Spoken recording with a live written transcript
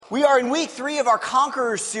We are in week 3 of our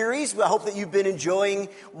Conquerors series. I hope that you've been enjoying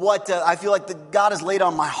what I feel like God has laid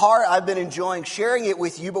on my heart. I've been enjoying sharing it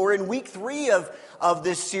with you, but we're in week 3 of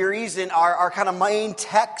this series, and our kind of main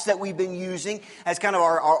text that we've been using as kind of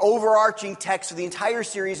our overarching text for the entire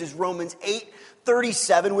series is Romans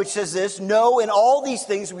 8:37, which says this: "No, in all these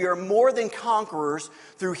things we are more than conquerors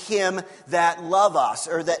through him that love us,"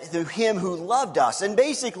 or that through him who loved us. And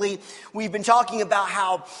basically, we've been talking about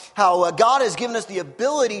how God has given us the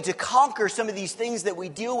ability to conquer some of these things that we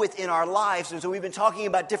deal with in our lives. And so we've been talking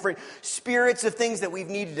about different spirits of things that we've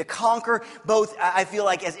needed to conquer, both, I feel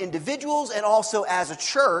like, as individuals and also as a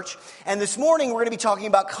church. And this morning, we're going to be talking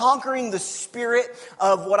about conquering the spirit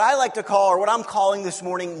of what I like to call, or what I'm calling this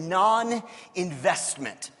morning,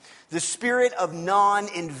 non-investment. The spirit of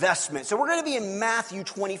non-investment. So we're going to be in Matthew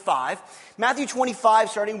 25. Matthew 25,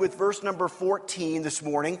 starting with verse number 14 this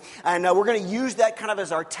morning. And we're going to use that kind of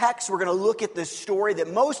as our text. We're going to look at this story that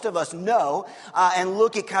most of us know and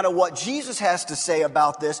look at kind of what Jesus has to say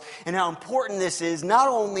about this and how important this is, not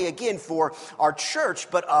only, again, for our church,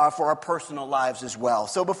 but for our personal lives as well.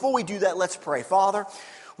 So before we do that, let's pray. Father,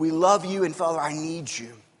 we love you, and Father, I need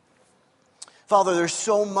you. Father, there's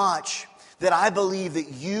so much that I believe that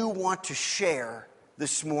you want to share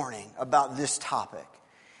this morning about this topic.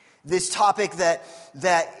 This topic that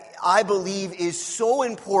I believe is so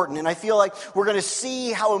important, and I feel like we're going to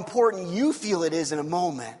see how important you feel it is in a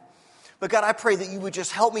moment. But God, I pray that you would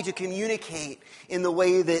just help me to communicate in the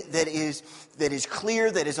way that is clear,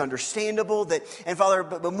 that is understandable. And Father,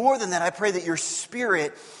 but more than that, I pray that your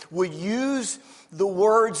Spirit would use the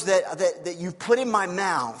words that you've put in my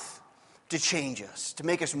mouth to change us, to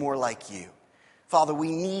make us more like you. Father,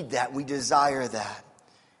 we need that. We desire that.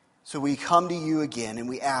 So we come to you again and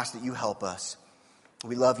we ask that you help us.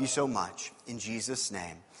 We love you so much. In Jesus'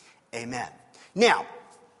 name, amen. Now,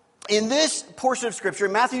 in this portion of Scripture,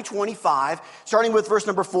 in Matthew 25, starting with verse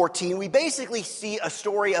number 14, we basically see a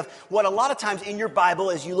story of what a lot of times in your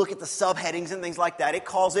Bible, as you look at the subheadings and things like that, it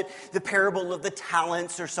calls it the parable of the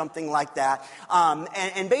talents or something like that.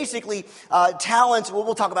 And basically, talents,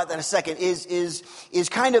 we'll talk about that in a second, is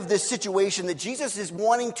kind of this situation that Jesus is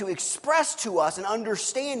wanting to express to us an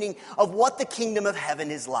understanding of what the kingdom of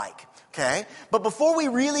heaven is like. Okay? But before we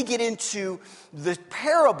really get into the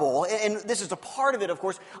parable, and this is a part of it, of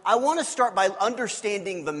course, I want to start by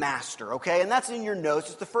understanding the master, okay? And that's in your notes.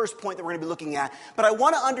 It's the first point that we're going to be looking at. But I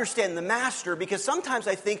want to understand the master because sometimes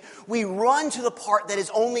I think we run to the part that is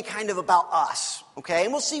only kind of about us, okay?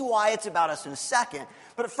 And we'll see why it's about us in a second.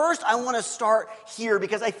 But at first, I want to start here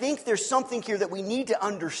because I think there's something here that we need to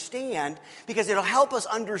understand because it'll help us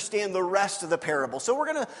understand the rest of the parable. So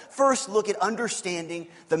we're going to first look at understanding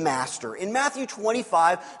the master. In Matthew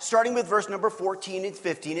 25, starting with verse number 14 and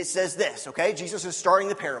 15, it says this, okay? Jesus is starting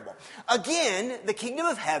the parable. "Again, the kingdom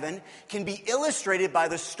of heaven can be illustrated by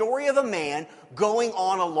the story of a man going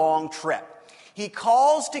on a long trip. He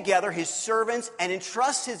calls together his servants and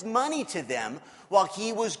entrusts his money to them while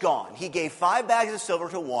he was gone. He gave 5 bags of silver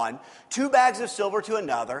to one, 2 bags of silver to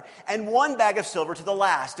another, and 1 bag of silver to the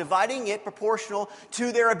last, dividing it proportional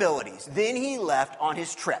to their abilities. Then he left on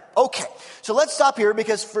his trip." Okay, so let's stop here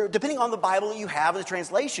because depending on the Bible that you have, the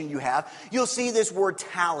translation you have, you'll see this word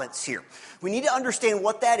talents here. We need to understand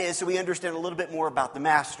what that is so we understand a little bit more about the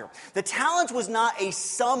master. The talents was not a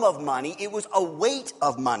sum of money. It was a weight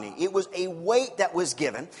of money. It was a weight that was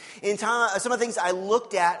given. In time, some of the things I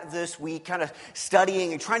looked at this week, kind of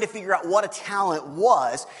studying and trying to figure out what a talent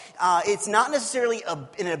was, it's not necessarily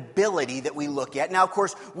an ability that we look at. Now, of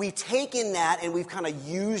course, we've taken that and we've kind of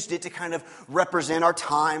used it to kind of represent our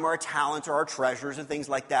time or our talents or our treasures and things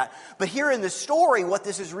like that. But here in the story, what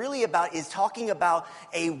this is really about is talking about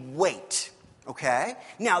a weight. Okay?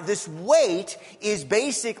 Now, this weight is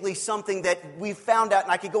basically something that we found out,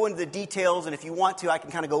 and I could go into the details, and if you want to, I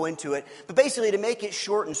can kind of go into it. But basically, to make it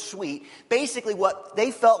short and sweet, basically what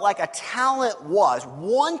they felt like a talent was,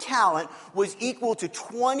 1 talent was equal to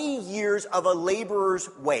 20 years of a laborer's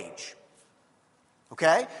wage.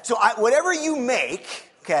 Okay? So whatever you make,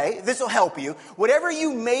 okay, this will help you, whatever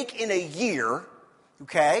you make in a year,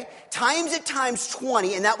 okay, times it times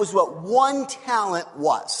 20, and that was what 1 talent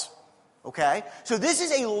was. Okay? So this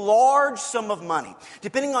is a large sum of money.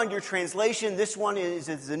 Depending on your translation, this one is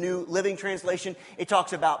the New Living Translation. It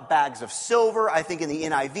talks about bags of silver. I think in the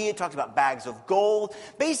NIV it talks about bags of gold.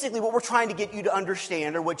 Basically what we're trying to get you to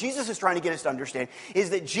understand, or what Jesus is trying to get us to understand,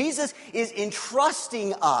 is that Jesus is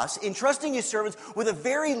entrusting his servants with a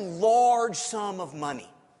very large sum of money.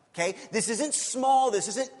 Okay? This isn't small. This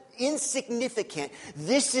isn't insignificant.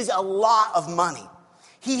 This is a lot of money.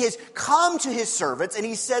 He has come to his servants and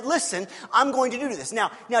he said, listen, I'm going to do this. Now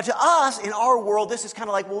to us in our world, this is kind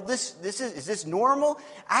of like, well, is this normal?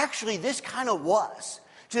 Actually, this kind of was.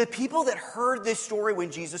 To the people that heard this story when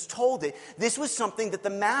Jesus told it, this was something that the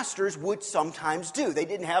masters would sometimes do. They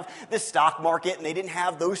didn't have the stock market and they didn't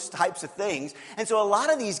have those types of things. And so a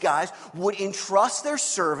lot of these guys would entrust their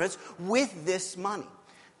servants with this money.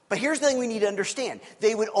 But here's the thing we need to understand.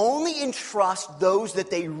 They would only entrust those that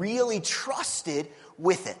they really trusted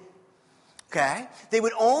with it. Okay? They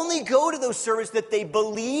would only go to those servants that they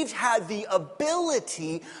believed had the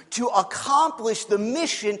ability to accomplish the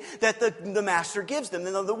mission that the master gives them.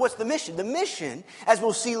 And what's the mission? The mission, as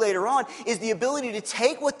we'll see later on, is the ability to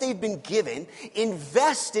take what they've been given,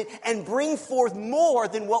 invest it, and bring forth more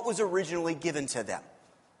than what was originally given to them.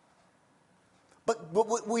 But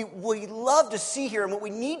what we love to see here and what we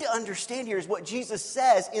need to understand here is what Jesus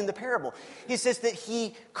says in the parable. He says that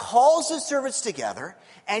he calls his servants together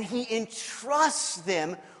and he entrusts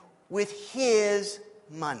them with his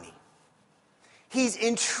money. He's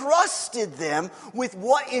entrusted them with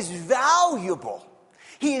what is valuable.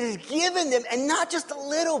 He has given them, and not just a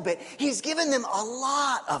little bit, he's given them a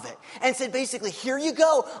lot of it. And said basically, here you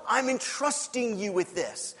go, I'm entrusting you with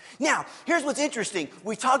this. Now, here's what's interesting.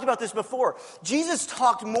 We talked about this before. Jesus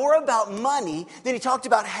talked more about money than he talked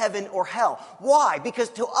about heaven or hell. Why? Because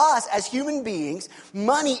to us as human beings,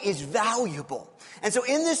 money is valuable. And so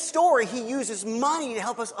in this story, he uses money to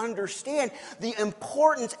help us understand the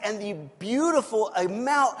importance and the beautiful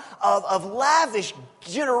amount of lavish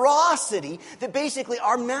generosity that basically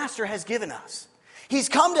our master has given us. He's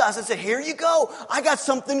come to us and said, here you go. I got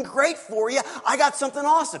something great for you. I got something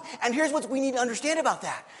awesome. And here's what we need to understand about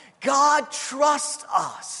that. God trusts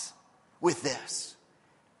us with this.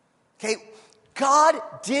 Okay? God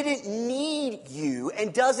didn't need you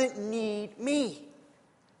and doesn't need me.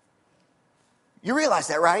 You realize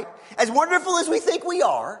that, right? As wonderful as we think we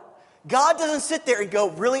are, God doesn't sit there and go,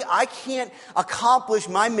 really, I can't accomplish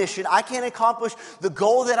my mission. I can't accomplish the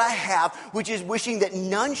goal that I have, which is wishing that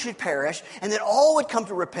none should perish and that all would come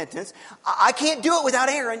to repentance. I can't do it without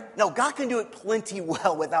Aaron. No, God can do it plenty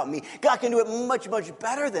well without me. God can do it much, much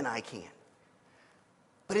better than I can.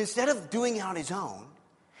 But instead of doing it on his own,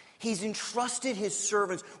 he's entrusted his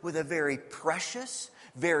servants with a very precious,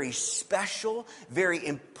 very special, very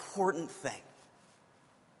important thing.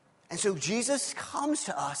 And so Jesus comes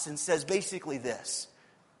to us and says basically this.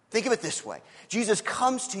 Think of it this way. Jesus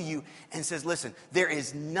comes to you and says, listen, there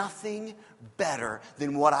is nothing better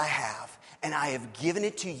than what I have, and I have given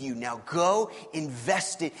it to you. Now go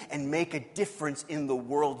invest it and make a difference in the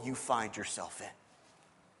world you find yourself in.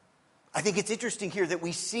 I think it's interesting here that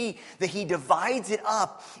we see that he divides it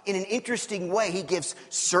up in an interesting way. He gives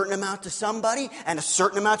a certain amount to somebody and a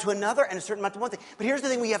certain amount to another and a certain amount to one thing. But here's the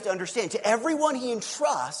thing we have to understand. To everyone he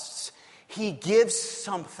entrusts, he gives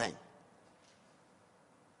something.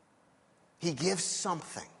 He gives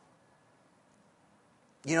something.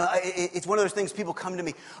 You know, it's one of those things people come to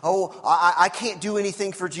me, I can't do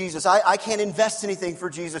anything for Jesus. I can't invest anything for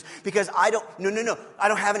Jesus because I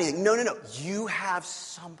don't have anything. No. You have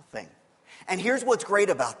something. And here's what's great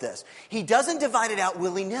about this. He doesn't divide it out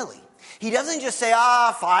willy-nilly. He doesn't just say,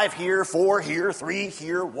 5 here, 4 here, 3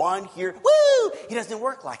 here, 1 here. Woo! He doesn't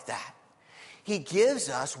work like that. He gives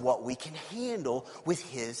us what we can handle with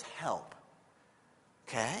his help.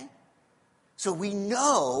 Okay? So we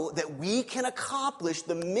know that we can accomplish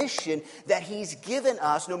the mission that he's given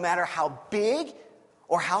us no matter how big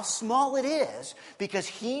or how small it is, because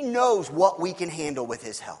he knows what we can handle with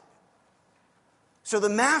his help. So the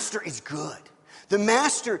master is good. The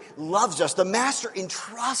master loves us. The master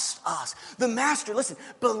entrusts us. The master, listen,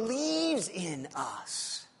 believes in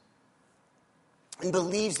us and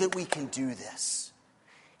believes that we can do this.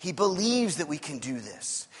 He believes that we can do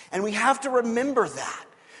this. And we have to remember that.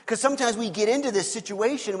 Because sometimes we get into this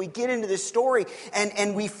situation, we get into this story,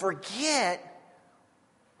 and we forget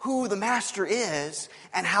who the master is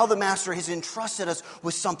and how the master has entrusted us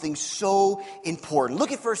with something so important.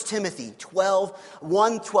 Look at 1 Timothy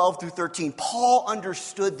 1:12 through 13. Paul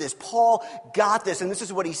understood this. Paul got this, and this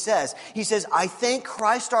is what he says. He says, I thank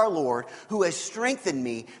Christ our Lord who has strengthened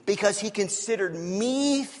me because he considered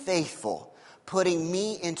me faithful, putting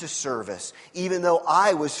me into service, even though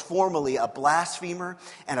I was formerly a blasphemer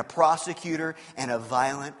and a prosecutor and a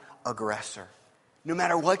violent aggressor. No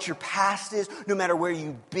matter what your past is, no matter where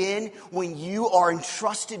you've been, when you are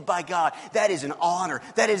entrusted by God, that is an honor.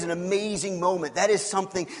 That is an amazing moment. That is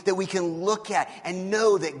something that we can look at and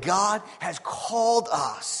know that God has called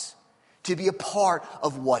us to be a part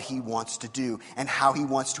of what he wants to do and how he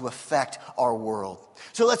wants to affect our world.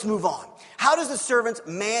 So let's move on. How does the servants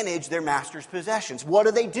manage their master's possessions? What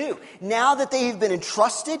do they do? Now that they've been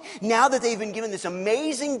entrusted, now that they've been given this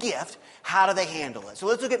amazing gift, how do they handle it? So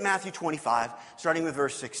let's look at Matthew 25, starting with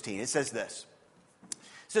verse 16. It says this. It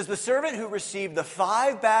says, the servant who received the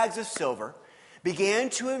 5 bags of silver began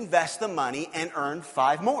to invest the money and earned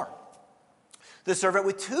 5 more. The servant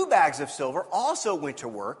with 2 bags of silver also went to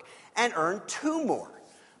work and earned 2 more.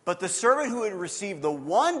 But the servant who had received the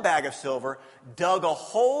 1 bag of silver dug a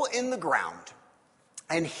hole in the ground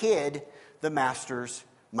and hid the master's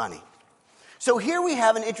money. So here we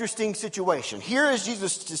have an interesting situation. Here, as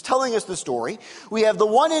Jesus is telling us the story, we have the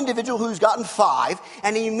one individual who's gotten 5,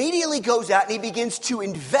 and he immediately goes out and he begins to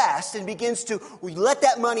invest and begins to let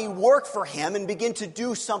that money work for him and begin to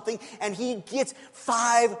do something, and he gets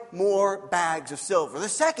 5 more bags of silver. The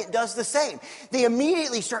second does the same. They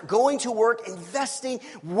immediately start going to work, investing,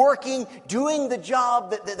 working, doing the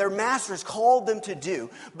job that their masters called them to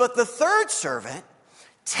do. But the third servant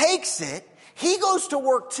takes it. He goes to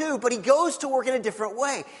work too, but he goes to work in a different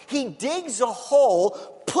way. He digs a hole,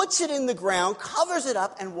 puts it in the ground, covers it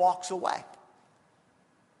up, and walks away.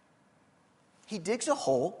 He digs a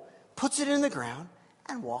hole, puts it in the ground,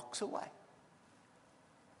 and walks away.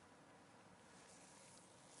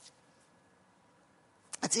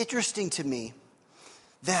 It's interesting to me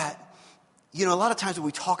that, a lot of times when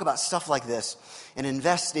we talk about stuff like this and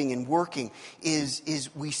investing and working is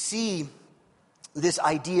we see this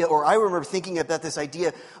idea, or I remember thinking about this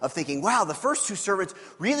idea of thinking, wow, the first 2 servants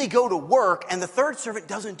really go to work and the third servant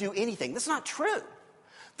doesn't do anything. That's not true.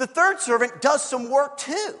 The third servant does some work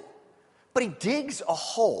too, but he digs a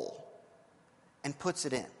hole and puts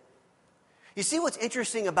it in. You see, what's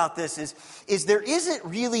interesting about this is there isn't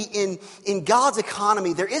really, in God's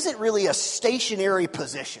economy, there isn't really a stationary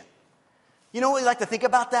position. You know what we like to think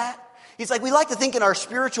about that? It's like we like to think in our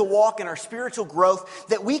spiritual walk and our spiritual growth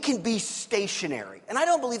that we can be stationary. And I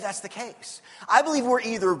don't believe that's the case. I believe we're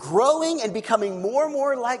either growing and becoming more and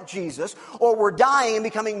more like Jesus, or we're dying and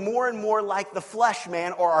becoming more and more like the flesh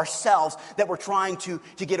man or ourselves that we're trying to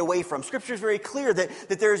get away from. Scripture is very clear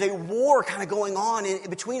that there's a war kind of going on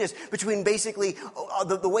between us, between basically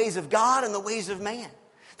the ways of God and the ways of man.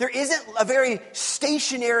 There isn't a very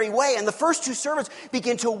stationary way. And the first 2 servants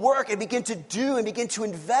begin to work and begin to do and begin to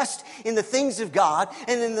invest in the things of God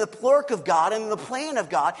and in the work of God and in the plan of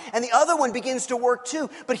God. And the other one begins to work too,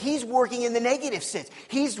 but he's working in the negative sense.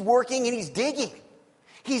 He's working and he's digging.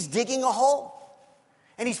 He's digging a hole.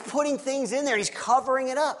 And he's putting things in there. He's covering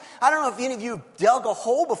it up. I don't know if any of you have dug a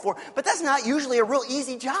hole before, but that's not usually a real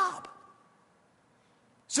easy job.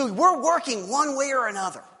 So we're working one way or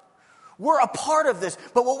another. We're a part of this,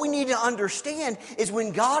 but what we need to understand is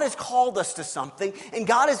when God has called us to something and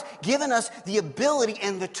God has given us the ability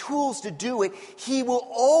and the tools to do it, He will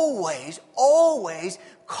always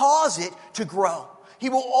cause it to grow. He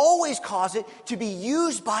will always cause it to be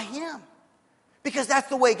used by Him, because that's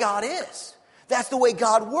the way God is. That's the way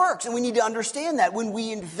God works, and we need to understand that. When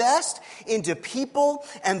we invest into people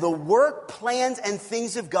and the work, plans, and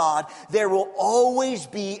things of God, there will always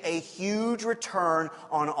be a huge return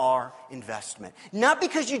on our investment. Not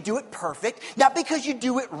because you do it perfect, not because you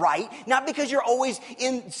do it right, not because you're always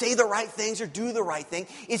say the right things or do the right thing.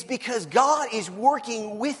 It's because God is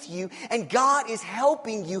working with you, and God is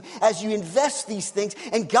helping you as you invest these things,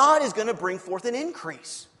 and God is going to bring forth an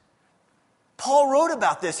increase. Paul wrote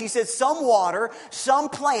about this. He said, some water, some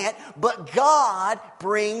plant, but God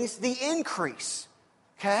brings the increase.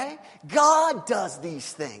 Okay? God does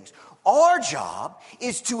these things. Our job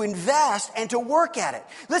is to invest and to work at it.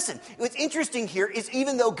 Listen, what's interesting here is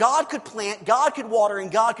even though God could plant, God could water,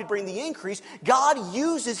 and God could bring the increase, God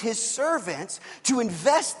uses His servants to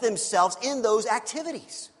invest themselves in those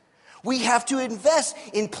activities. We have to invest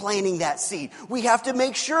in planting that seed. We have to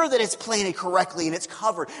make sure that it's planted correctly and it's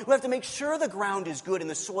covered. We have to make sure the ground is good and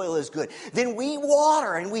the soil is good. Then we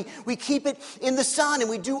water and we keep it in the sun and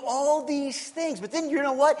we do all these things. But then you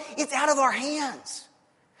know what? It's out of our hands.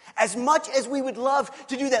 As much as we would love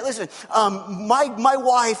to do that. Listen, my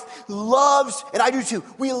wife loves, and I do too,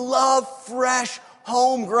 we love fresh,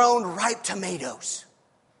 homegrown, ripe tomatoes.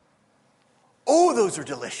 Oh, those are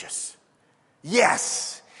delicious.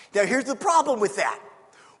 Yes. Now, here's the problem with that.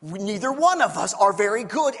 Neither one of us are very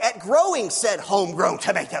good at growing said homegrown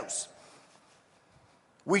tomatoes.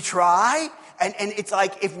 We try, and it's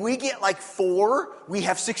like if we get like 4, we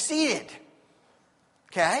have succeeded.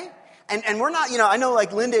 Okay? And we're not, I know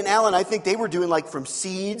like Linda and Alan, I think they were doing like from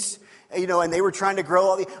seeds, and they were trying to grow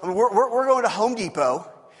all the, we're going to Home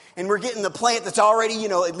Depot, And we're getting the plant that's already,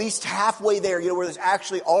 at least halfway there, where there's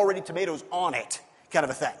actually already tomatoes on it, kind of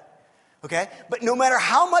a thing. Okay? But no matter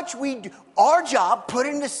how much we do, our job, put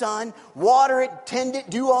it in the sun, water it, tend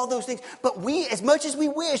it, do all those things. But we, as much as we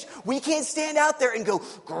wish, we can't stand out there and go,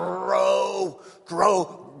 grow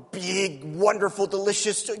big, wonderful,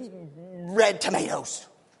 delicious red tomatoes.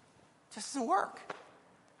 It just doesn't work.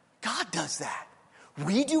 God does that.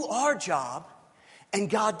 We do our job, and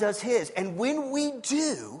God does his. And when we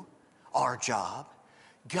do our job,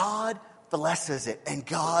 God blesses it, and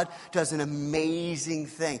God does an amazing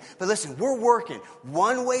thing. But listen, we're working.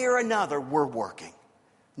 One way or another, we're working.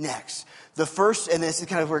 Next, the first, and this is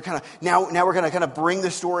now we're going to kind of bring the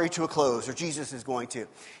story to a close, or Jesus is going to.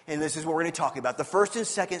 And this is what we're going to talk about. The first and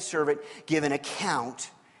second servant give an account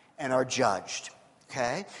and are judged.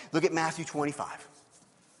 Okay? Look at Matthew 25.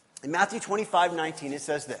 In Matthew 25:19, it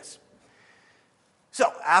says this. So,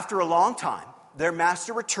 after a long time, their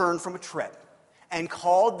master returned from a trip and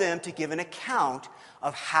called them to give an account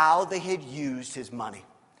of how they had used his money.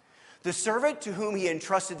 The servant to whom he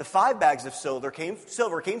entrusted the 5 bags of silver came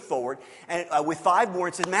forward and with 5 more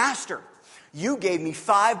and said, Master, you gave me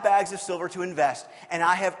 5 bags of silver to invest, and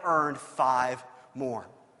I have earned 5 more.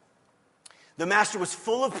 The master was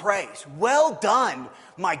full of praise. Well done,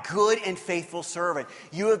 my good and faithful servant.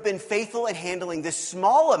 You have been faithful in handling this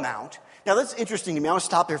small amount. Now, that's interesting to me. I want to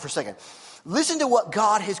stop there for a second. Listen to what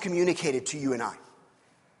God has communicated to you and I.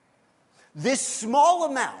 This small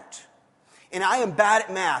amount, and I am bad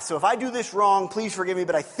at math, so if I do this wrong, please forgive me,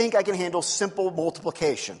 but I think I can handle simple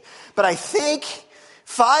multiplication. But I think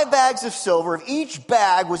 5 bags of silver, if each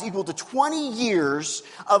bag was equal to 20 years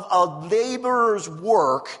of a laborer's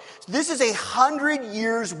work, this is 100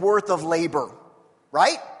 years worth of labor,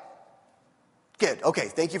 right? Good. Okay,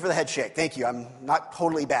 thank you for the head shake. Thank you. I'm not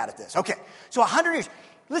totally bad at this. Okay, so 100 years.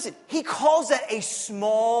 Listen, he calls that a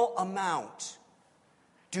small amount.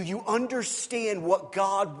 Do you understand what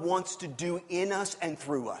God wants to do in us and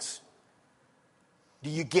through us? Do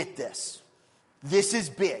you get this? This is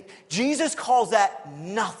big. Jesus calls that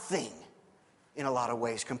nothing in a lot of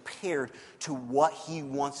ways compared to what he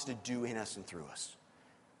wants to do in us and through us.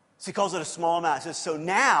 So he calls it a small amount. He says, so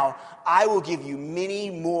now I will give you many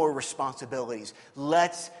more responsibilities.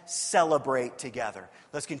 Let's celebrate together.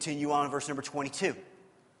 Let's continue on in verse number 22.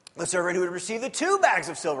 The servant who had received the 2 bags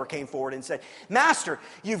of silver came forward and said, Master,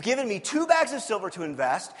 you've given me 2 bags of silver to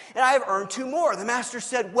invest, and I have earned 2 more. The master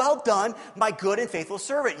said, well done, my good and faithful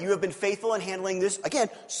servant. You have been faithful in handling this, again,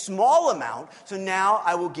 small amount, so now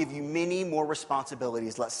I will give you many more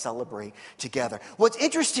responsibilities. Let's celebrate together. What's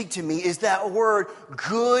interesting to me is that word,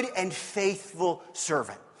 good and faithful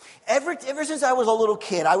servant. Ever since I was a little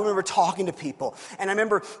kid, I remember talking to people, and I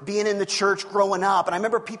remember being in the church growing up, and I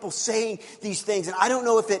remember people saying these things, and I don't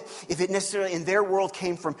know if it necessarily in their world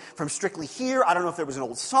came from strictly here. I don't know if there was an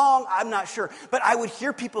old song. I'm not sure. But I would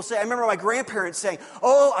hear people say, I remember my grandparents saying,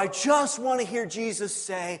 oh, I just want to hear Jesus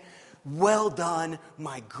say, well done,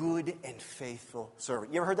 my good and faithful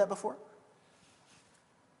servant. You ever heard that before?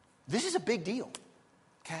 This is a big deal,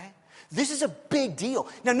 okay? This is a big deal.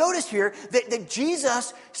 Now notice here that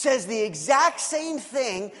Jesus says the exact same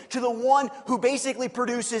thing to the one who basically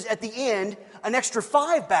produces at the end an extra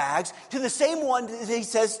 5 bags, to the same one that he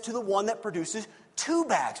says to the one that produces 2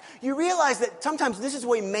 bags. You realize that sometimes this is the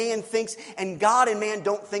way man thinks, and God and man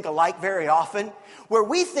don't think alike very often, where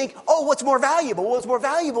we think, oh, what's more valuable? Well, what's more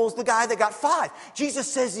valuable is the guy that got 5.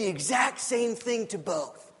 Jesus says the exact same thing to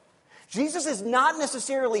both. Jesus is not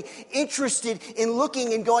necessarily interested in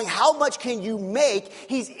looking and going, how much can you make?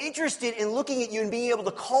 He's interested in looking at you and being able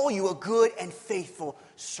to call you a good and faithful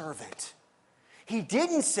servant. He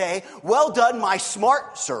didn't say, well done, my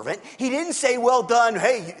smart servant. He didn't say, well done,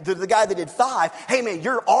 hey, the guy that did 5. Hey, man,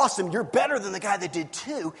 you're awesome. You're better than the guy that did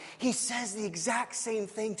 2. He says the exact same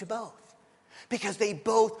thing to both. Because they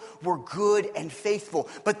both were good and faithful.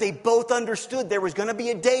 But they both understood there was going to be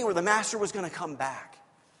a day where the master was going to come back.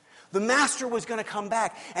 The master was going to come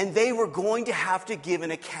back, and they were going to have to give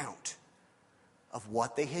an account of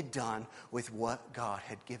what they had done with what God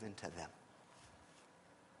had given to them.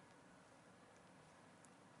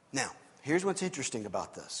 Now, here's what's interesting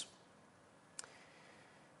about this.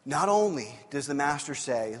 Not only does the master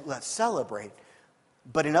say, let's celebrate,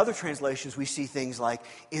 but in other translations we see things like,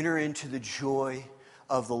 enter into the joy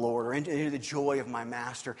of the Lord, or into the joy of my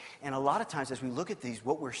master. And a lot of times as we look at these,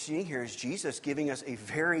 what we're seeing here is Jesus giving us a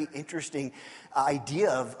very interesting idea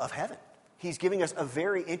of heaven. He's giving us a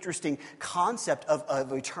very interesting concept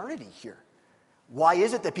of eternity here. Why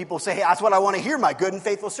is it that people say, hey, that's what I want to hear, my good and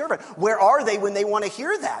faithful servant? Where are they when they want to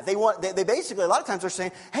hear that? They basically, a lot of times they're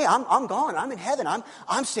saying, hey, I'm gone. I'm in heaven.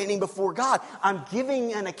 I'm standing before God. I'm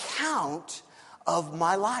giving an account of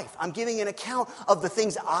my life. I'm giving an account of the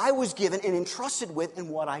things I was given and entrusted with and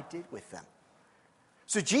what I did with them.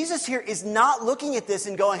 So Jesus here is not looking at this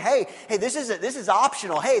and going, hey, this is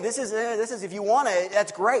optional. Hey, this is if you want it,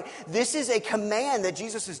 that's great. This is a command that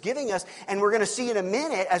Jesus is giving us, and we're going to see in a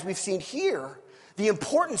minute, as we've seen here, the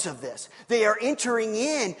importance of this. They are entering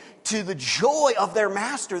in to the joy of their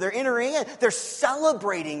master. They're entering in. They're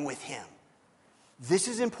celebrating with him. This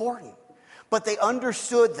is important. But they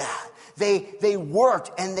understood that. They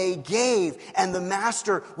worked and they gave, and the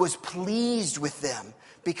master was pleased with them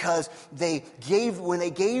because when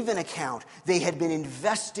they gave an account, they had been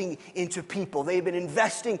investing into people. They've been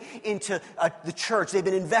investing into the church. They've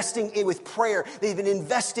been investing with prayer. They've been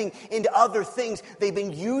investing into other things. They've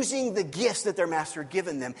been using the gifts that their master had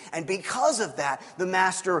given them. And because of that, the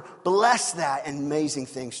master blessed that, and amazing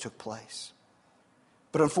things took place.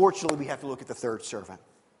 But unfortunately, we have to look at the third servant.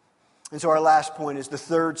 And so our last point is the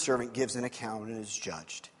third servant gives an account and is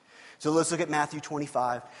judged. So let's look at Matthew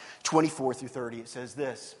 25, 24 through 30. It says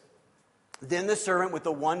this. Then the servant with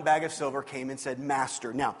the one bag of silver came and said,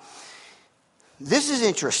 Master. Now, this is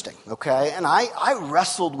interesting, okay? And I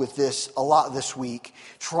wrestled with this a lot this week,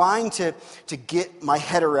 trying to get my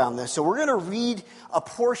head around this. So we're going to read a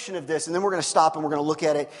portion of this, and then we're going to stop and we're going to look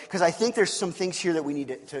at it, because I think there's some things here that we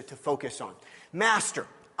need to focus on. Master,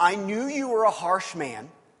 I knew you were a harsh man,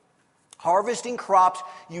 harvesting crops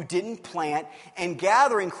you didn't plant and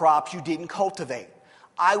gathering crops you didn't cultivate.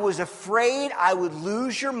 I was afraid I would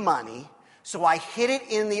lose your money, so I hid it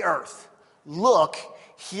in the earth. Look,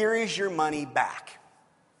 here is your money back.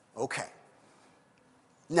 Okay.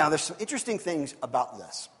 Now, there's some interesting things about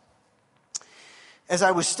this. As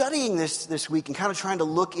I was studying this week and kind of trying to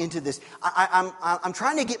look into this, I'm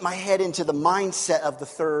trying to get my head into the mindset of the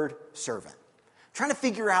third servant. I'm trying to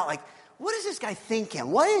figure out, what is this guy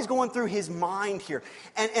thinking? What is going through his mind here?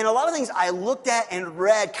 And a lot of things I looked at and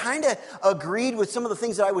read kind of agreed with some of the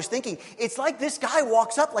things that I was thinking. It's like this guy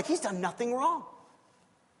walks up like he's done nothing wrong.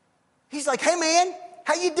 He's like, hey man,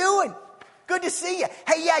 how you doing? Good to see you.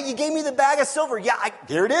 Hey, yeah, you gave me the bag of silver. Yeah,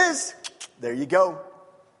 there it is. There you go.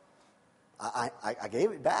 I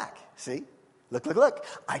gave it back. See? Look.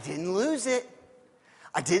 I didn't lose it.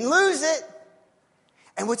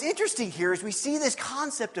 And what's interesting here is we see this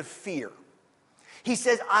concept of fear. He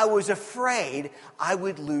says, I was afraid I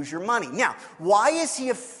would lose your money. Now, why is he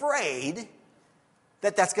afraid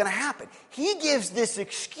that that's going to happen? He gives this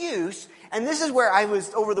excuse, and this is where I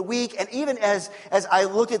was over the week, and even as I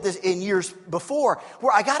looked at this in years before,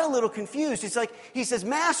 where I got a little confused. It's like, he says,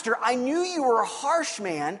 Master, I knew you were a harsh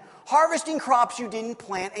man, harvesting crops you didn't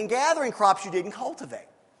plant and gathering crops you didn't cultivate.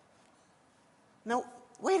 Now,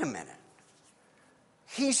 wait a minute.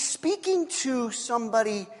 He's speaking to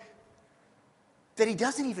somebody that he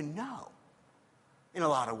doesn't even know in a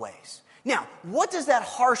lot of ways. Now, what does that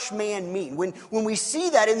harsh man mean? When we see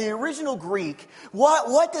that in the original Greek,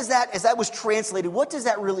 what does that, as that was translated, what does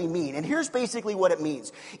that really mean? And here's basically what it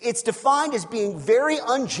means. It's defined as being very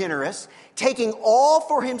ungenerous, taking all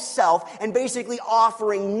for himself, and basically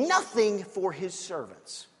offering nothing for his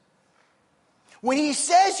servants. When he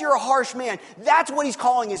says you're a harsh man, that's what he's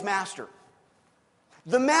calling his master.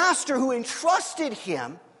 The master who entrusted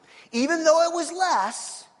him, even though it was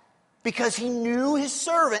less, because he knew his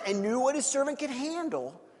servant and knew what his servant could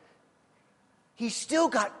handle, he still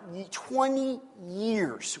got 20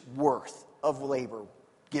 years worth of labor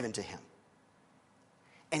given to him.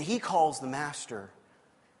 And he calls the master,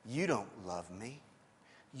 you don't love me.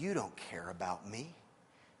 You don't care about me.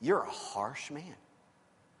 You're a harsh man.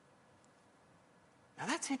 Now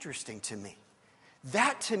that's interesting to me.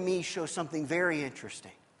 That to me shows something very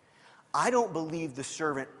interesting. I don't believe the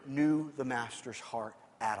servant knew the master's heart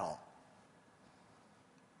at all.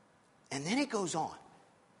 And then it goes on.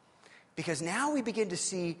 Because now we begin to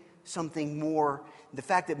see something more, the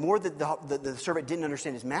fact that more that the servant didn't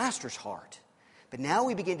understand his master's heart. But now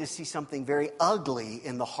we begin to see something very ugly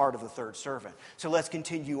in the heart of the third servant. So let's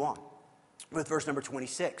continue on with verse number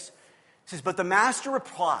 26. It says, but the master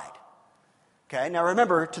replied. Okay, now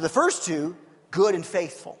remember, to the first two, good and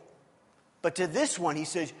faithful. But to this one, he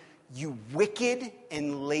says, you wicked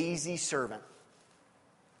and lazy servant.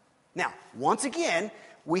 Now, once again,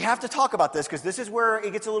 we have to talk about this because this is where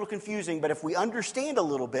it gets a little confusing. But if we understand a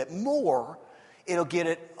little bit more, it'll get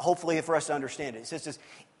it, hopefully, for us to understand it. It says this,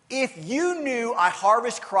 if you knew I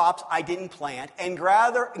harvest crops I didn't plant and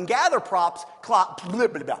gather crops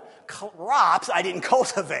I didn't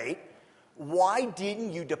cultivate, Why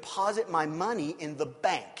didn't you deposit my money in the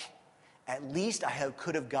bank? At least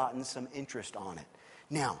could have gotten some interest on it.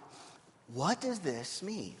 Now, what does this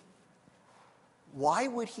mean? Why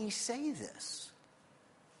would he say this?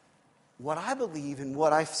 What I believe and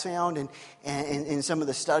what I found in some of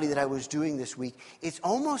the study that I was doing this week, it's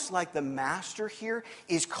almost like the master here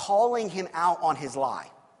is calling him out on his lie.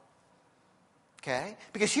 Okay?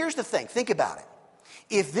 Because here's the thing. Think about it.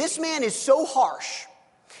 If this man is so harsh,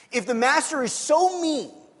 if the master is so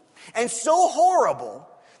mean and so horrible,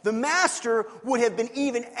 the master would have been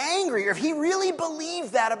even angrier if he really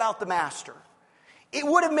believed that about the master. It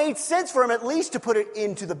would have made sense for him at least to put it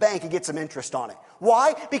into the bank and get some interest on it.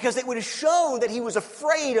 Why? Because it would have shown that he was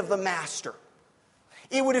afraid of the master.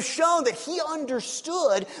 It would have shown that he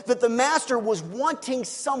understood that the master was wanting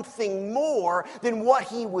something more than what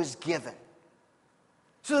he was given.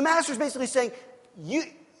 So the master is basically saying,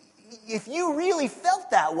 if you really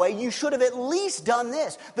felt that way, you should have at least done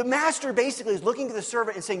this. The master basically is looking at the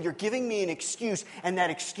servant and saying, you're giving me an excuse, and that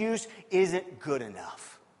excuse isn't good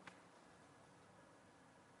enough.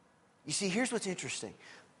 You see, here's what's interesting.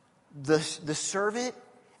 The servant,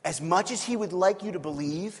 as much as he would like you to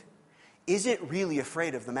believe, isn't really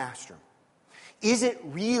afraid of the master. Isn't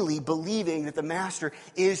really believing that the master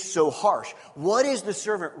is so harsh. What is the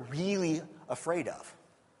servant really afraid of?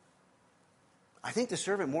 I think the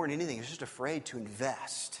servant, more than anything, is just afraid to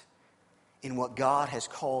invest in what God has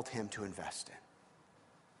called him to invest in.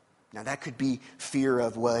 Now, that could be fear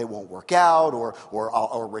of, well, it won't work out,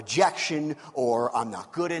 or rejection, or I'm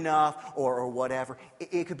not good enough, or whatever.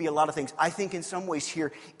 It could be a lot of things. I think in some ways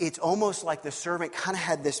here, it's almost like the servant kind of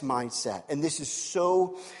had this mindset. And this is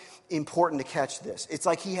so important to catch this. It's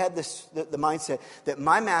like he had the mindset that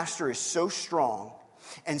my master is so strong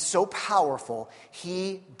and so powerful,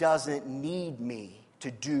 he doesn't need me to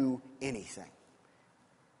do anything.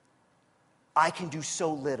 I can do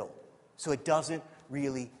so little, so it doesn't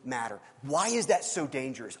really matter. Why is that so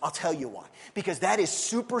dangerous? I'll tell you why. Because that is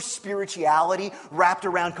super spirituality wrapped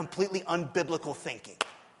around completely unbiblical thinking.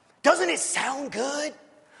 Doesn't it sound good?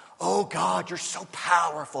 Oh God, you're so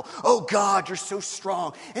powerful. Oh God, you're so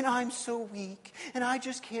strong. And I'm so weak. And I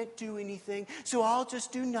just can't do anything. So I'll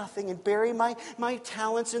just do nothing and bury my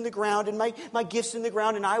talents in the ground and my gifts in the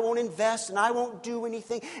ground. And I won't invest and I won't do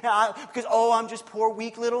anything. Because I'm just poor,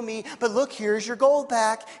 weak little me. But look, here's your gold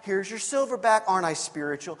back. Here's your silver back. Aren't I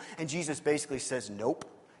spiritual? And Jesus basically says, nope,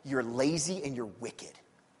 you're lazy and you're wicked.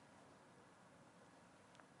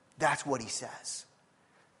 That's what he says.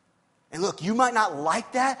 And look, you might not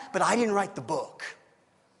like that, but I didn't write the book.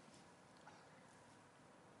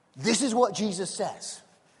 This is what Jesus says.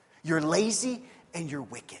 You're lazy and you're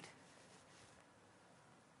wicked.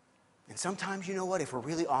 And sometimes, you know what, if we're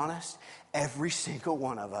really honest, every single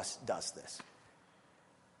one of us does this.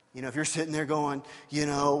 You know, if you're sitting there going,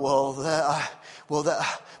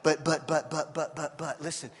 but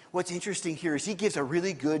listen, what's interesting here is he gives a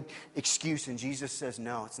really good excuse and Jesus says,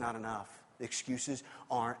 no, it's not enough. Excuses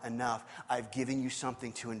aren't enough. I've given you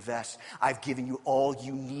something to invest. I've given you all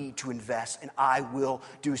you need to invest, and I will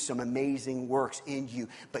do some amazing works in you,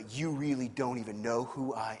 but you really don't even know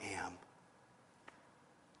who I am.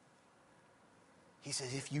 He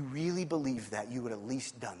says, if you really believed that, you would have at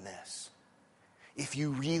least done this. If you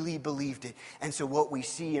really believed it. And so what we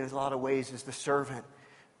see in a lot of ways is the servant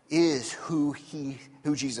is who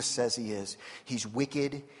Jesus says he is. He's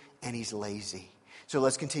wicked and he's lazy. So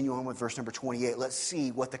let's continue on with verse number 28. Let's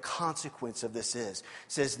see what the consequence of this is. It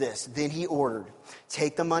says this, then he ordered,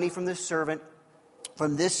 take the money from this servant,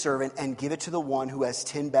 and give it to the one who has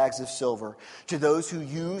 10 bags of silver. To those who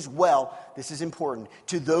use well, this is important,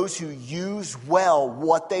 to those who use well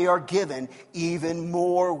what they are given, even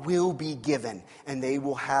more will be given, and they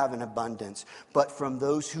will have an abundance. But from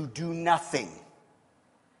those who do nothing,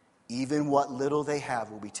 even what little they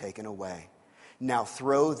have will be taken away. Now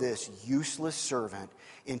throw this useless servant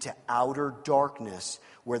into outer darkness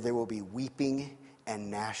where there will be weeping and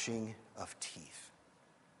gnashing of teeth.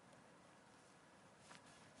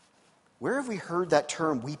 Where have we heard that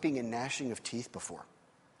term weeping and gnashing of teeth before?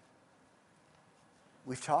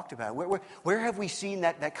 We've talked about it. Where have we seen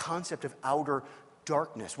that concept of outer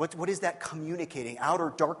darkness? What is that communicating?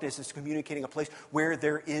 Outer darkness is communicating a place where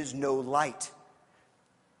there is no light.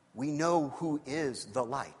 We know who is the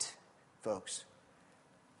light, folks.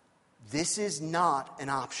 This is not an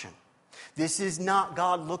option. This is not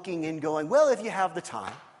God looking and going, well, if you have the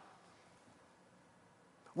time.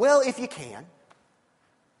 Well, if you can.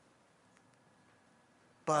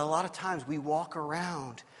 But a lot of times we walk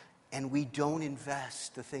around and we don't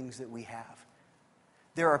invest the things that we have.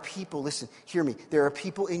 There are people, listen, hear me. There are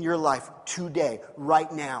people in your life today,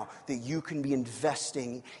 right now, that you can be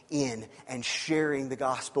investing in and sharing the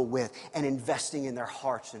gospel with and investing in their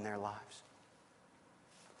hearts and their lives.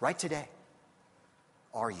 Right today.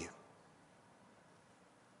 Are you?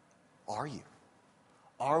 Are you?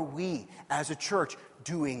 Are we, as a church,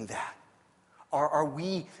 doing that? Are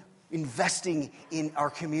we investing in our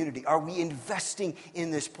community? Are we investing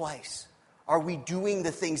in this place? Are we doing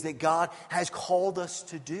the things that God has called us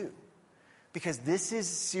to do? Because this is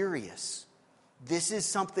serious. This is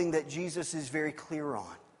something that Jesus is very clear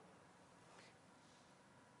on.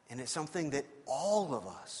 And it's something that all of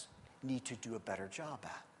us need to do a better job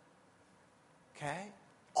at. Okay?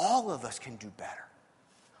 All of us can do better.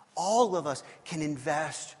 All of us can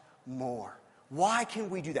invest more. Why can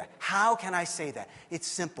we do that? How can I say that? It's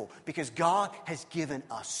simple. Because God has given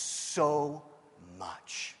us so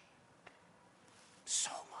much.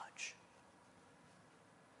 So much.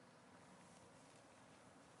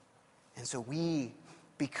 And so we,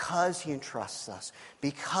 because He entrusts us,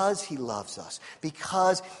 because He loves us,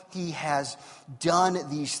 because He has done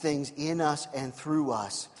these things in us and through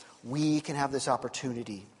us, we can have this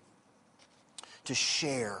opportunity to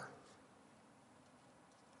share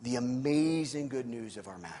the amazing good news of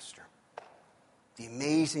our Master. The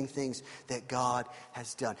amazing things that God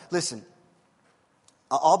has done. Listen,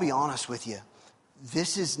 I'll be honest with you.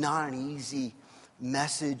 This is not an easy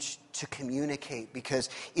message to communicate because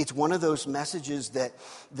it's one of those messages that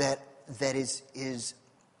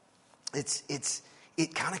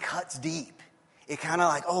it kind of cuts deep. It kind of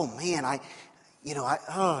like, oh man,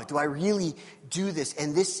 do I really do this?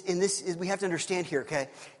 And this is, we have to understand here, okay?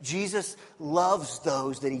 Jesus loves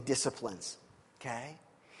those that He disciplines, okay?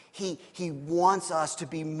 He wants us to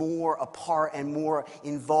be more a part and more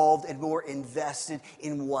involved and more invested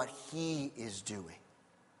in what He is doing,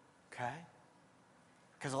 okay?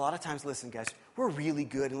 Because a lot of times, listen, guys, we're really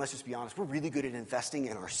good, and let's just be honest, we're really good at investing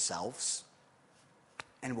in ourselves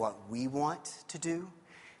and what we want to do.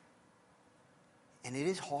 And it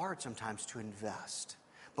is hard sometimes to invest.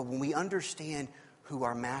 But when we understand who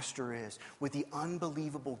our Master is, with the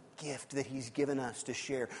unbelievable gift that He's given us to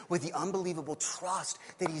share, with the unbelievable trust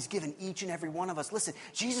that He's given each and every one of us. Listen,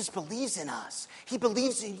 Jesus believes in us. He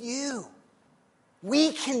believes in you.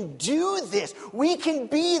 We can do this. We can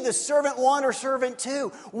be the servant one or servant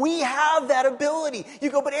two. We have that ability.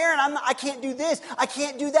 You go, but Aaron, I can't do this. I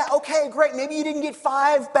can't do that. Okay, great. Maybe you didn't get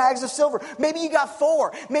 5 bags of silver. Maybe you got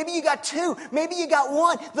 4. Maybe you got 2. Maybe you got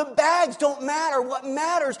 1. The bags don't matter. What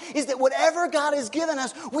matters is that whatever God has given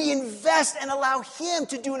us, we invest and allow Him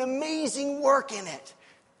to do an amazing work in it.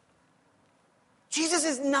 Jesus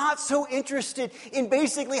is not so interested in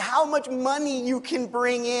basically how much money you can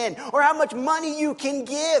bring in or how much money you can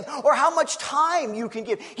give or how much time you can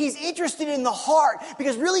give. He's interested in the heart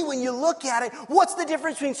because really when you look at it, what's the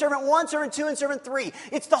difference between servant 1, servant 2, and servant 3?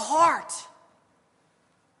 It's the heart.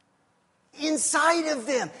 Inside of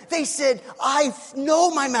them, they said, I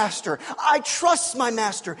know my Master. I trust my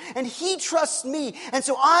Master. And He trusts me. And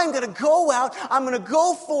so I'm going to go out, I'm going to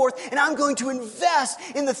go forth, and I'm going to invest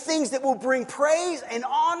in the things that will bring praise and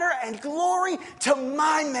honor and glory to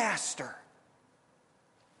my Master.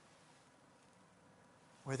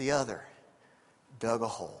 Where the other dug a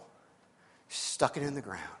hole, stuck it in the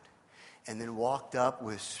ground, and then walked up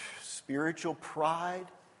with spiritual pride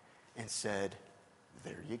and said,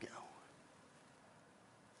 there you go.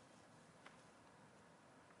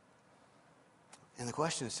 And the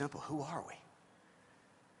question is simple. Who are we?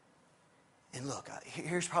 And look,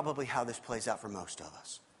 here's probably how this plays out for most of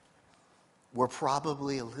us. We're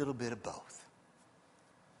probably a little bit of both.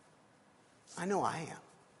 I know I am.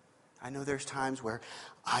 I know there's times where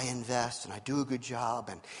I invest and I do a good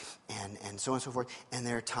job and so on and so forth. And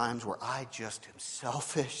there are times where I just am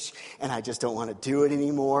selfish and I just don't want to do it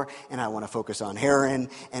anymore. And I want to focus on Aaron.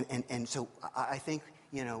 And so I think,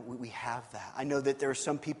 we have that. I know that there are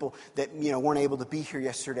some people that, weren't able to be here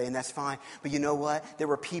yesterday, and that's fine. But you know what? There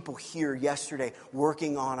were people here yesterday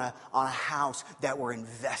working on a house that were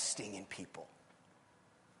investing in people.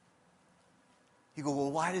 You go,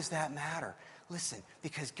 well, why does that matter? Listen,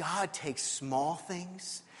 because God takes small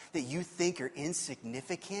things that you think are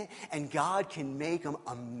insignificant, and God can make them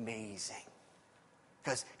amazing.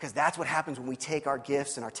 Because that's what happens when we take our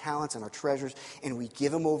gifts and our talents and our treasures and we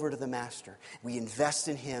give them over to the Master. We invest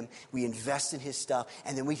in Him, we invest in His stuff,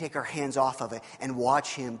 and then we take our hands off of it and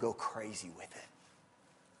watch Him go crazy with it.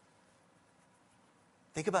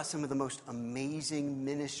 Think about some of the most amazing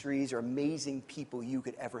ministries or amazing people you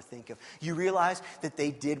could ever think of. You realize that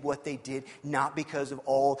they did what they did not because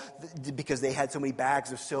they had so many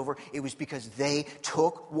bags of silver. It was because they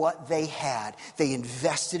took what they had. They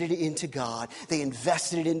invested it into God. They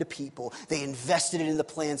invested it into people. They invested it in the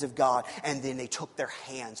plans of God. And then they took their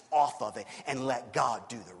hands off of it and let God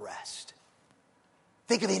do the rest.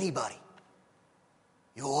 Think of anybody.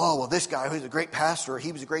 You go, oh, well, this guy who's a great pastor,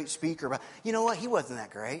 he was a great speaker. But you know what? He wasn't that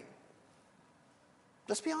great.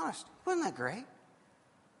 Let's be honest. He wasn't that great.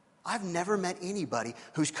 I've never met anybody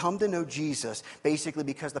who's come to know Jesus basically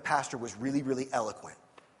because the pastor was really, really eloquent.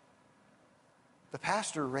 The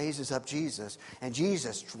pastor raises up Jesus, and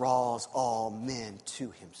Jesus draws all men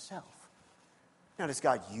to himself. Now, does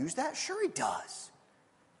God use that? Sure he does.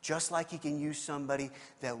 Just like he can use somebody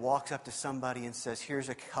that walks up to somebody and says, here's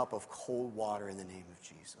a cup of cold water in the name of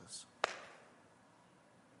Jesus.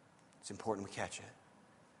 It's important we catch it.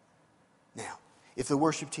 Now, if the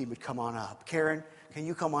worship team would come on up. Karen, can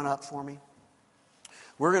you come on up for me?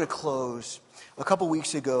 We're going to close. A couple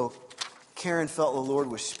weeks ago, Karen felt the Lord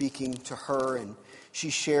was speaking to her, and she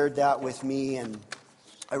shared that with me, and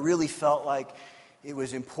I really felt like it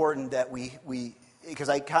was important that we because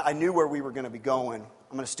I knew where we were going to be going.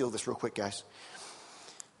 I'm going to steal this real quick, guys.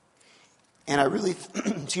 And I really,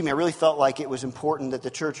 I really felt like it was important that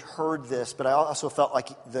the church heard this, but I also felt like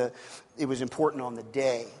it was important on the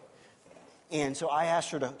day. And so I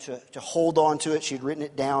asked her to hold on to it. She'd written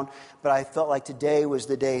it down, but I felt like today was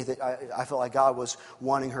the day that I felt like God was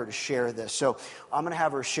wanting her to share this. So I'm going to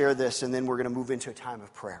have her share this, and then we're going to move into a time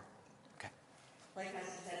of prayer. Okay. Like I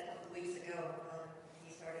said a couple of weeks ago,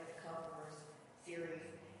 he started the Conquerors series,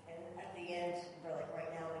 and at the end, like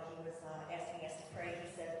right now, when he was asking us to pray,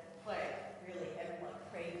 he said, pray, really, everyone,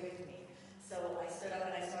 pray with me. So I stood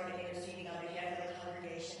up and I started interceding on behalf of the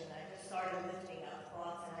congregation, and I just started lifting up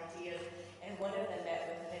thoughts and ideas, and one of them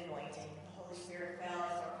met with an anointing. The Holy Spirit fell,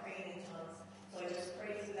 I started praying in tongues, so I just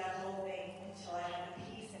prayed through that whole thing until I had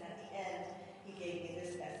peace, and at the end, he gave me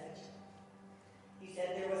this message. He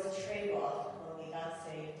said there was a trade-off when we got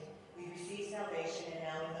saved. We received salvation, and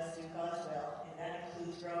now we must do God's will, and that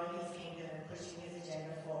includes growing his kingdom and pushing his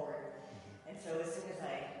agenda forward. And so as soon as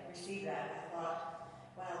I received that, I thought,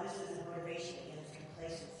 wow, this is a motivation against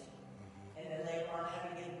complacency. And then later on,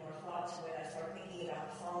 having given more thought to it, I started thinking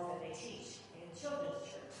about the songs that they teach in children's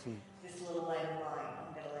church. This little light of mine,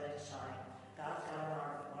 I'm going to let it shine. God's got an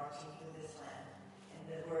army marching through this land. And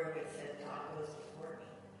the word it said, God goes before me.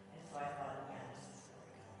 And so I thought, yeah, this is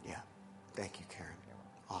really good. Yeah. Thank you, Karen.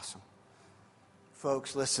 Awesome.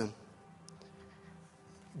 Folks, listen.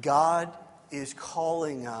 God is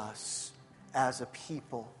calling us as a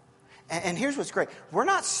people. And here's what's great. We're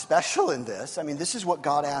not special in this. I mean, this is what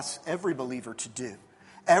God asks every believer to do.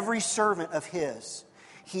 Every servant of his,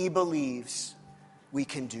 he believes we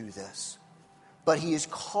can do this. But he is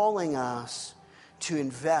calling us to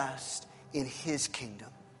invest in his kingdom.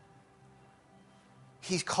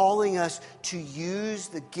 He's calling us to use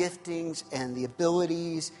the giftings and the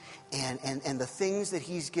abilities and the things that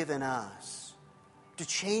he's given us to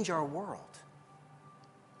change our world.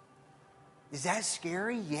 Is that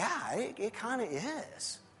scary? Yeah, it kind of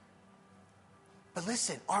is. But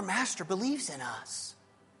listen, our master believes in us.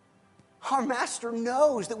 Our master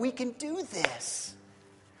knows that we can do this.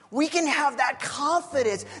 We can have that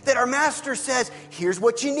confidence that our master says, here's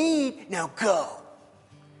what you need, now go.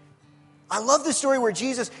 I love the story where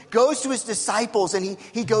Jesus goes to his disciples and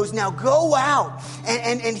he goes, now go out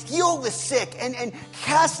and heal the sick and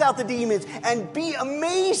cast out the demons and be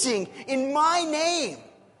amazing in my name.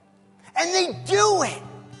 And they do it.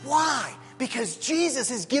 Why? Because Jesus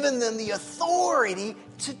has given them the authority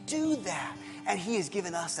to do that. And he has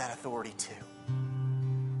given us that authority too.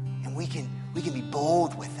 And we can be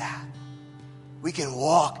bold with that. We can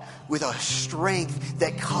walk with a strength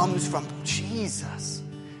that comes from Jesus.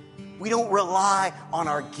 We don't rely on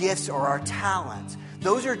our gifts or our talents.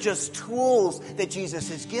 Those are just tools that Jesus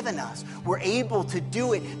has given us. We're able to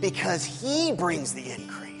do it because he brings the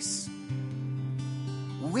increase.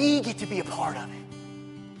 We get to be a part of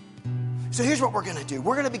it. So here's what we're going to do.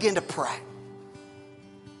 We're going to begin to pray.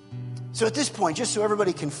 So at this point, just so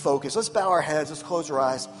everybody can focus, let's bow our heads, let's close our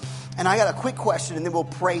eyes. And I got a quick question, and then we'll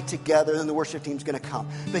pray together, and the worship team's going to come.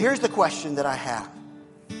 But here's the question that I have.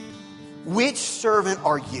 Which servant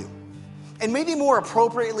are you? And maybe more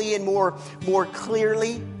appropriately and more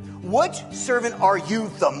clearly, which servant are you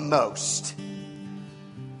the most?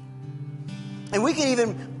 And we can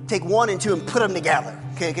even take 1 and 2 and put them together.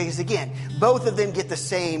 Okay, because again, both of them get the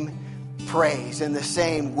same praise and the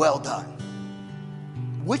same well done.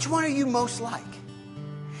 Which one are you most like?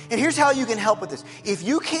 And here's how you can help with this. If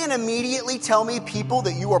you can't immediately tell me people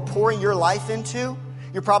that you are pouring your life into,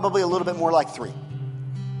 you're probably a little bit more like 3.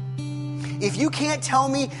 If you can't tell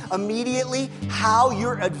me immediately how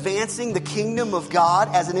you're advancing the kingdom of God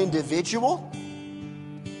as an individual,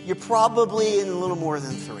 you're probably in a little more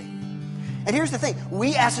than 3. And here's the thing.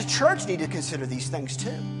 We as a church need to consider these things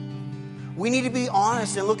too. We need to be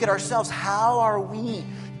honest and look at ourselves. How are we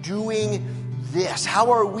doing this?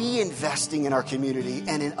 How are we investing in our community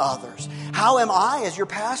and in others? How am I, as your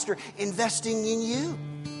pastor, investing in you?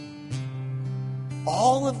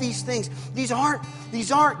 All of these things, these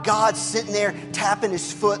aren't God sitting there tapping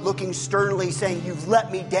his foot, looking sternly, saying, you've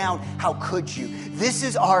let me down. How could you? This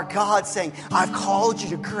is our God saying, I've called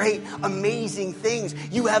you to great, amazing things.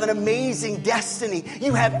 You have an amazing destiny.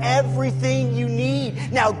 You have everything you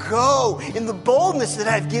need. Now go in the boldness that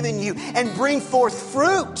I've given you and bring forth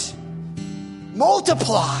fruit.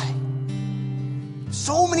 Multiply.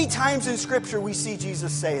 So many times in Scripture we see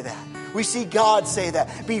Jesus say that. We see God say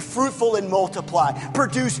that. Be fruitful and multiply.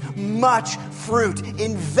 Produce much fruit.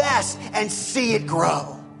 Invest and see it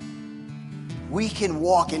grow. We can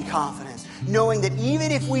walk in confidence, knowing that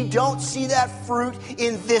even if we don't see that fruit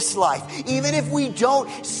in this life, even if we don't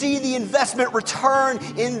see the investment return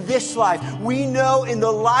in this life, we know in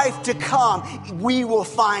the life to come, we will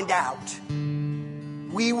find out.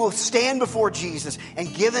 We will stand before Jesus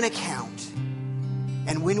and give an account.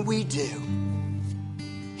 And when we do,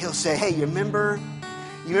 he'll say, hey, you remember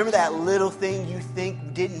that little thing you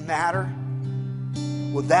think didn't matter?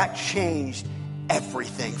 Well, that changed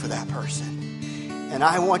everything for that person. And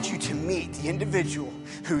I want you to meet the individual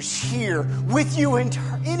who's here with you in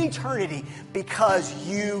eternity because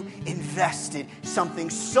you invested something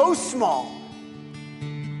so small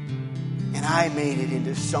and I made it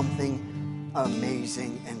into something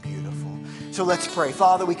amazing and beautiful. So let's pray.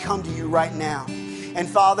 Father, we come to you right now. And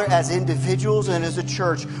Father, as individuals and as a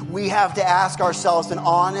church, we have to ask ourselves an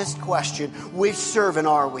honest question. Which servant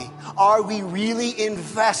are we? Are we really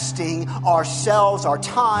investing ourselves, our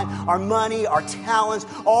time, our money, our talents,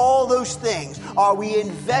 all those things? Are we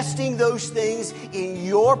investing those things in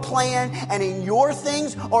your plan and in your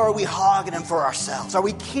things, or are we hogging them for ourselves? Are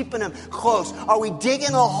we keeping them close? Are we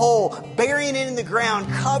digging a hole, burying it in the ground,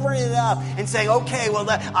 covering it up, and saying, okay, well,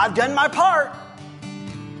 I've done my part.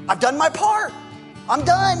 I've done my part. I'm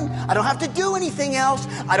done. I don't have to do anything else.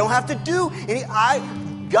 I don't have to do any.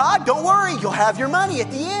 God, don't worry. You'll have your money at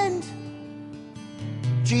the end.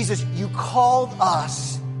 Jesus, you called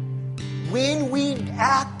us, when we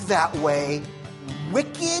act that way,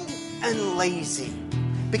 wicked and lazy.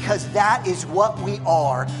 Because that is what we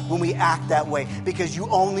are when we act that way. Because you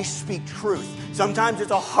only speak truth. Sometimes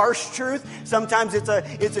it's a harsh truth. Sometimes it's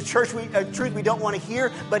a truth we don't want to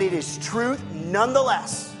hear. But it is truth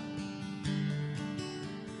nonetheless.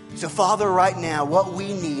 So, Father, right now, what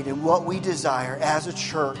we need and what we desire as a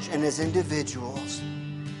church and as individuals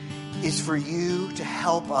is for you to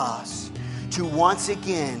help us to once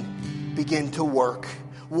again begin to work.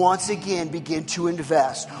 Once again, begin to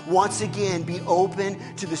invest. Once again, be open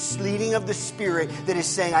to the leading of the Spirit that is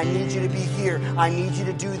saying, I need you to be here. I need you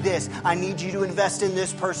to do this. I need you to invest in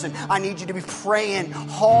this person. I need you to be praying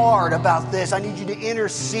hard about this. I need you to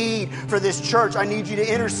intercede for this church. I need you to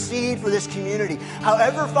intercede for this community.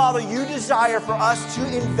 However, Father, you desire for us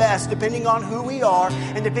to invest, depending on who we are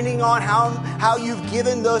and depending on how you've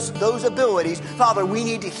given those abilities. Father, we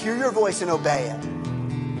need to hear your voice and obey it.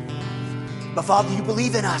 But Father, you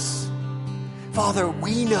believe in us. Father,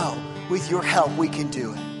 we know with your help we can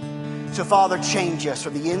do it. So Father, change us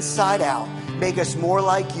from the inside out. Make us more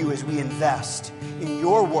like you as we invest in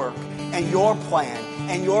your work and your plan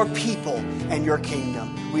and your people and your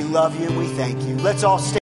kingdom. We love you and we thank you. Let's all stand.